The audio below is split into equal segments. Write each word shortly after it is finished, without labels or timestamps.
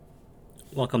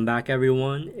Welcome back,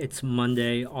 everyone. It's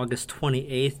Monday, August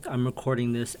 28th. I'm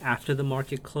recording this after the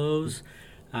market close.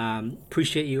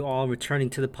 Appreciate you all returning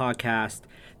to the podcast.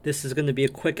 This is going to be a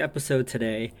quick episode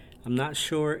today. I'm not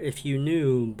sure if you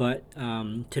knew, but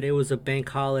today was a bank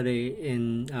holiday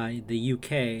in the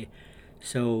UK.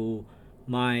 So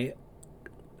my,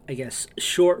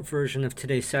 short version of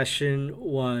today's session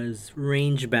was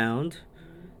range bound.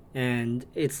 And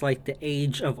it's like the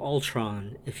Age of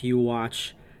Ultron if you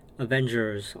watch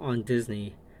Avengers on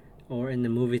Disney or in the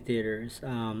movie theaters.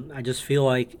 I just feel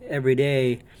like every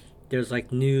day there's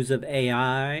like news of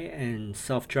AI and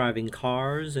self-driving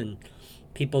cars and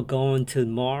people going to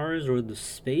Mars or the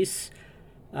space.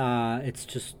 It's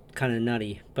just kind of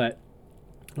nutty. But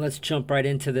let's jump right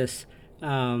into this.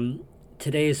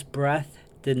 Today's breath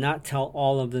did not tell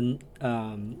all of the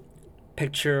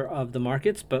picture of the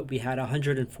markets, but we had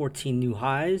 114 new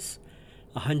highs,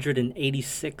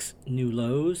 186 new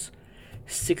lows,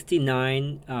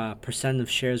 69% of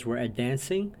shares were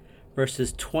advancing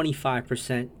versus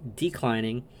 25%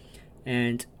 declining.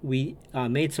 And we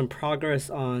made some progress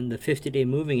on the 50-day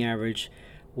moving average,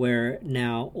 where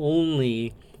now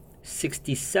only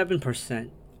 67%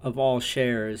 of all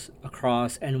shares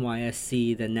across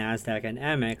NYSE, the NASDAQ, and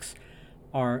Amex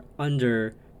are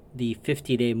under the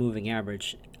 50-day moving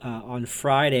average. On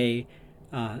Friday,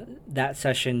 that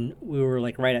session, we were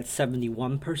like right at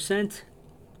 71%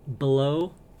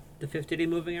 below the 50-day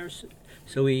moving average.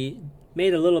 So we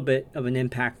made a little bit of an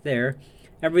impact there.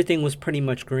 Everything was pretty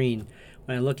much green.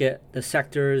 When I look at the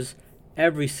sectors,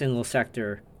 every single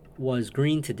sector was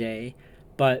green today.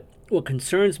 But what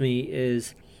concerns me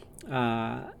is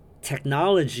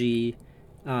technology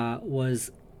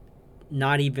was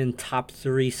not even top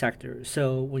three sectors.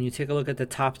 So when you take a look at the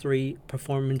top three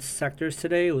performance sectors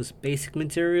today, it was basic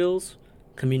materials,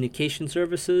 communication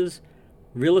services,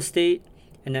 real estate,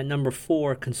 and at number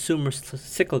 4, consumer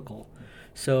cyclical.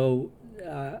 So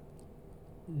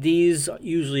these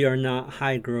usually are not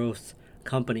high growth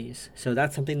companies. So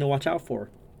that's something to watch out for.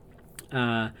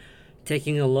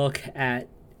 Taking a look at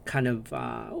kind of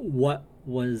what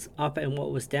was up and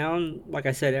what was down, like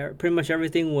I said, pretty much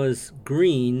everything was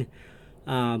green.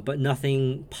 But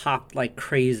nothing popped like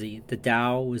crazy. The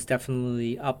Dow was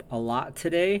definitely up a lot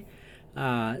today,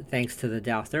 thanks to the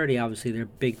Dow 30. Obviously, there are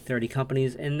big 30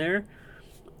 companies in there.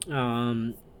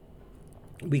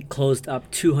 We closed up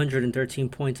 213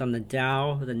 points on the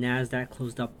Dow. The NASDAQ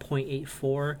closed up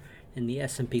 0.84, and the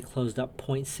S&P closed up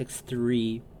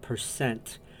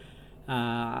 0.63%.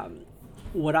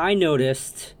 What I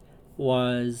noticed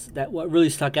was that what really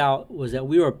stuck out was that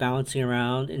we were bouncing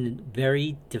around in a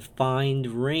very defined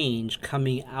range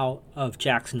coming out of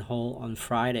Jackson Hole on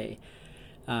Friday.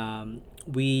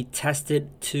 We tested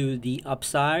to the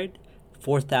upside,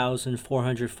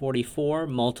 4,444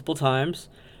 multiple times,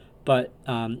 but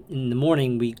in the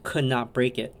morning we could not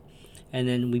break it. And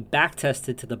then we back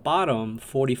tested to the bottom,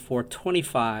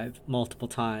 4,425 multiple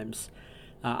times.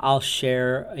 I'll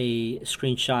share a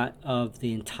screenshot of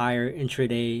the entire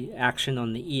intraday action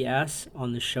on the ES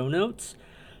on the show notes.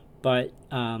 But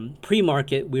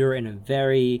pre-market, we were in a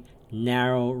very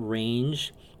narrow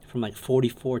range from like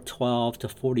 44.12 to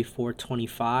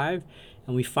 44.25.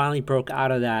 And we finally broke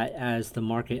out of that as the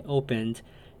market opened.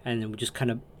 And then we just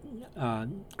kind of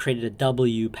created a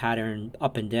W pattern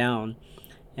up and down.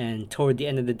 And toward the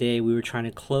end of the day, we were trying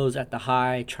to close at the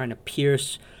high, trying to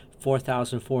pierce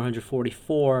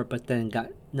 4,444, but then got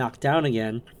knocked down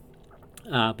again.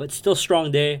 But still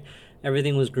strong day.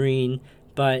 Everything was green.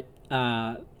 But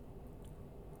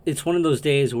it's one of those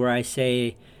days where I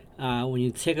say, when you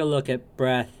take a look at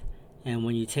breadth and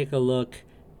when you take a look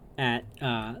at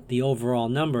the overall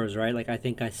numbers, right? Like I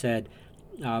think I said,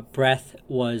 breadth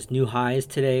was new highs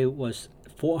today was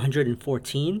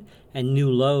 414 and new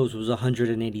lows was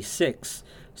 186.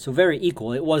 So very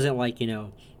equal. It wasn't like,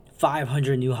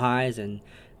 500 new highs and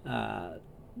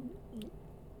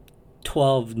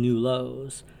 12 new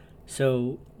lows.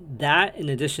 So that, in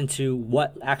addition to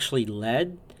what actually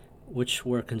led, which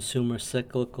were consumer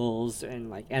cyclicals and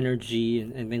like energy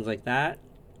and things like that,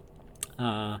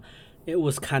 it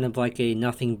was kind of like a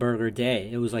nothing burger day.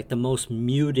 It was like the most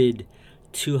muted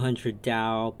 200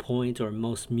 Dow points or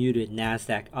most muted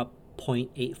NASDAQ up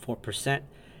 0.84%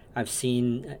 I've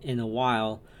seen in a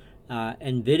while.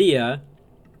 NVIDIA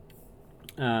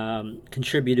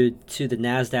contributed to the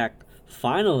NASDAQ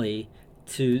finally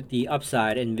to the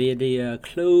upside. NVIDIA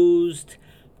closed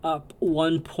up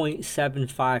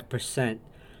 1.75%.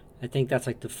 I think that's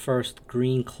like the first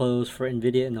green close for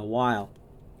NVIDIA in a while.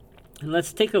 And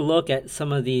let's take a look at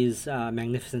some of these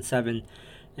Magnificent Seven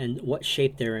and what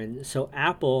shape they're in. So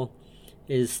Apple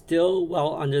is still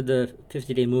well under the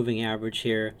 50-day moving average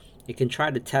here. You can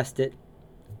try to test it.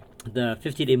 The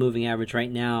 50-day moving average right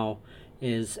now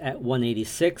is at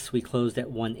 186. We closed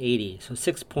at 180, so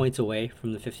 6 points away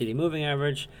from the 50-day moving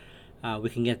average. We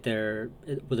can get there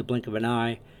with a blink of an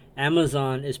eye.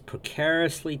 Amazon is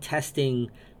precariously testing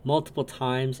multiple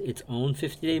times its own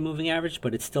 50-day moving average,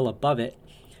 but it's still above it.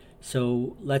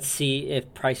 So let's see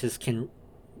if prices can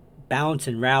bounce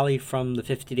and rally from the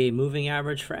 50-day moving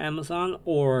average for Amazon,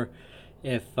 or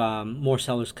if more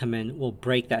sellers come in, we'll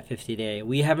break that 50-day.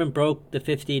 We haven't broke the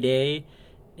 50-day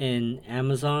in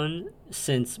Amazon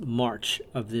since March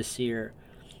of this year.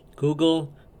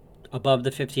 Google, above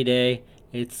the 50-day.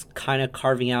 It's kind of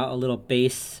carving out a little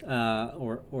base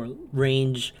or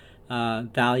range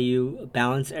value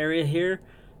balance area here.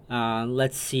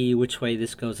 Let's see which way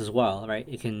this goes as well, right?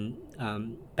 You can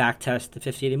backtest the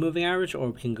 50-day moving average,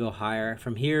 or we can go higher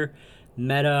from here.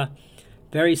 Meta,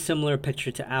 very similar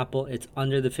picture to Apple. It's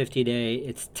under the 50-day.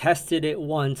 It's tested it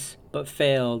once but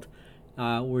failed.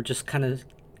 We're just kind of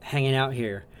hanging out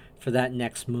here for that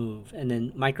next move. And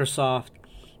then Microsoft,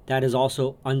 that is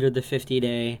also under the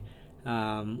 50-day.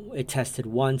 It tested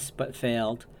once but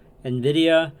failed.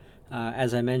 NVIDIA,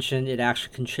 as I mentioned, it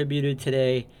actually contributed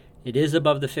today. It is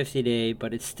above the 50-day,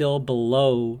 but it's still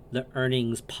below the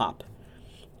earnings pop.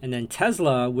 And then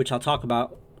Tesla, which I'll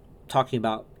talking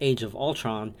about Age of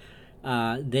Ultron,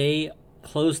 they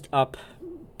closed up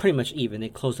pretty much even. They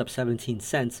closed up 17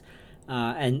 cents,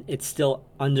 and it's still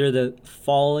under the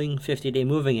falling 50-day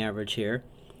moving average here.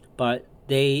 But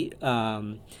they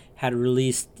had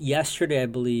released yesterday, I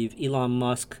believe, Elon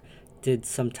Musk did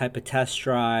some type of test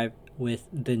drive with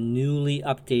the newly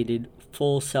updated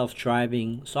full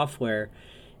self-driving software,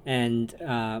 and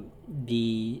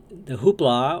the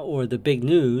hoopla or the big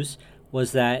news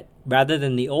was that rather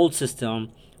than the old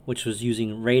system, which was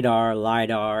using radar,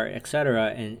 lidar,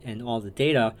 etc., and all the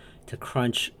data to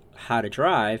crunch how to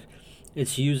drive,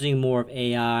 it's using more of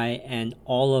AI and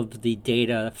all of the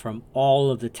data from all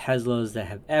of the Teslas that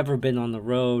have ever been on the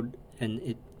road, and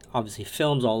it obviously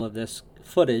films all of this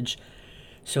footage.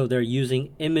 So they're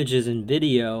using images and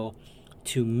video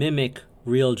to mimic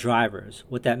real drivers.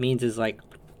 What that means is, like,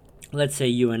 let's say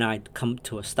you and I come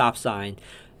to a stop sign.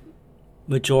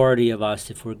 Majority of us,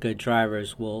 if we're good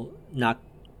drivers, will not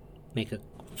make a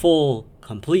full,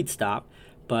 complete stop,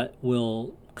 but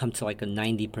we'll come to like a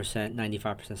 90%,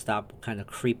 95% stop, we'll kind of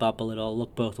creep up a little,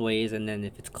 look both ways, and then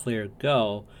if it's clear,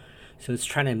 go. So it's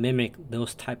trying to mimic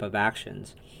those type of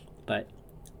actions. But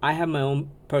I have my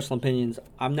own personal opinions.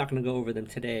 I'm not going to go over them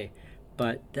today,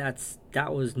 but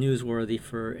that was newsworthy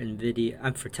for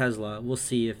NVIDIA, for Tesla. We'll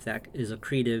see if that is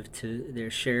accretive to their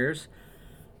shares.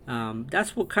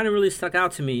 That's what kind of really stuck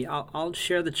out to me. I'll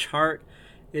share the chart.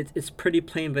 It's pretty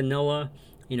plain vanilla.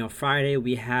 Friday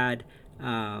we had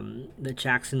the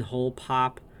Jackson Hole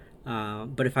pop,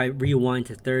 but if I rewind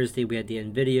to Thursday, we had the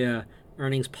NVIDIA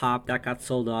earnings pop that got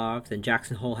sold off. Then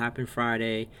Jackson Hole happened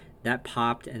Friday, that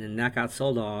popped, and then that got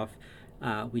sold off.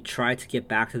 We tried to get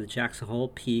back to the Jackson Hole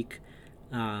peak,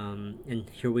 and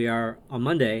here we are on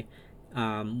Monday.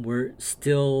 We're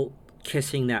still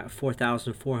kissing that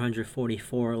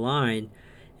 4,444 line,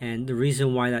 and the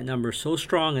reason why that number is so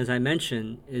strong, as I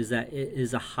mentioned, is that it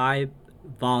is a high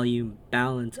volume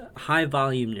balance, high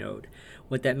volume node.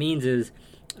 What that means is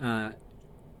the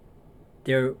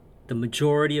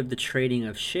majority of the trading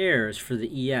of shares for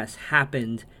the ES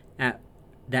happened at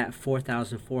that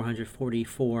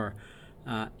 4,444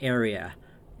 area,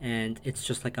 and it's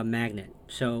just like a magnet.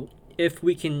 So if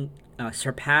we can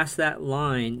surpass that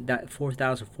line, that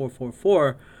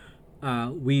 4,444,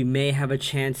 we may have a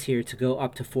chance here to go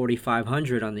up to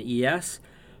 4,500 on the ES.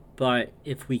 But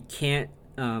if we can't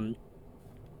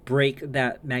break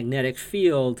that magnetic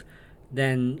field,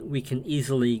 then we can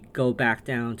easily go back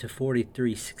down to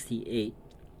 43.68.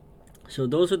 So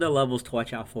those are the levels to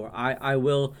watch out for. I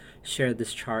will share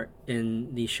this chart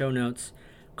in the show notes.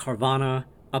 Carvana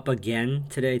up again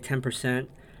today, 10%.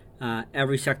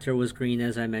 Every sector was green,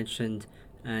 as I mentioned,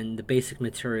 and the basic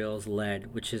materials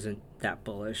led, which isn't that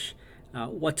bullish.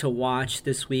 What to watch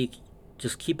this week?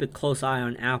 Just keep a close eye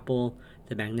on Apple,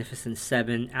 the Magnificent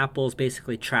Seven. Apple's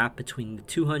basically trapped between the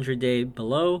 200-day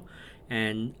below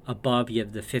and above. You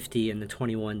have the 50 and the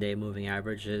 21-day moving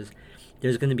averages.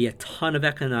 There's going to be a ton of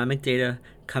economic data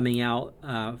coming out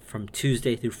from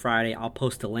Tuesday through Friday. I'll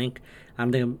post a link. I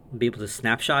don't think I'm going to be able to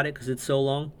snapshot it because it's so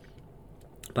long.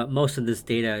 But most of this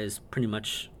data is pretty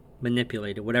much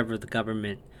manipulated. Whatever the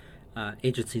government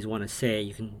agencies want to say,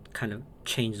 you can kind of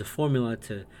change the formula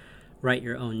to write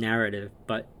your own narrative.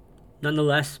 But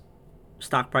nonetheless,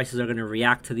 stock prices are going to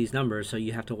react to these numbers, so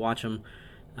you have to watch them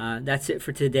That's it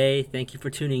for today. Thank you for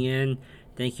tuning in.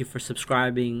 Thank you for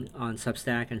subscribing on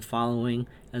Substack and following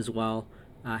as well.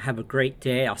 Have a great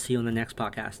day. I'll see you on the next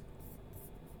podcast.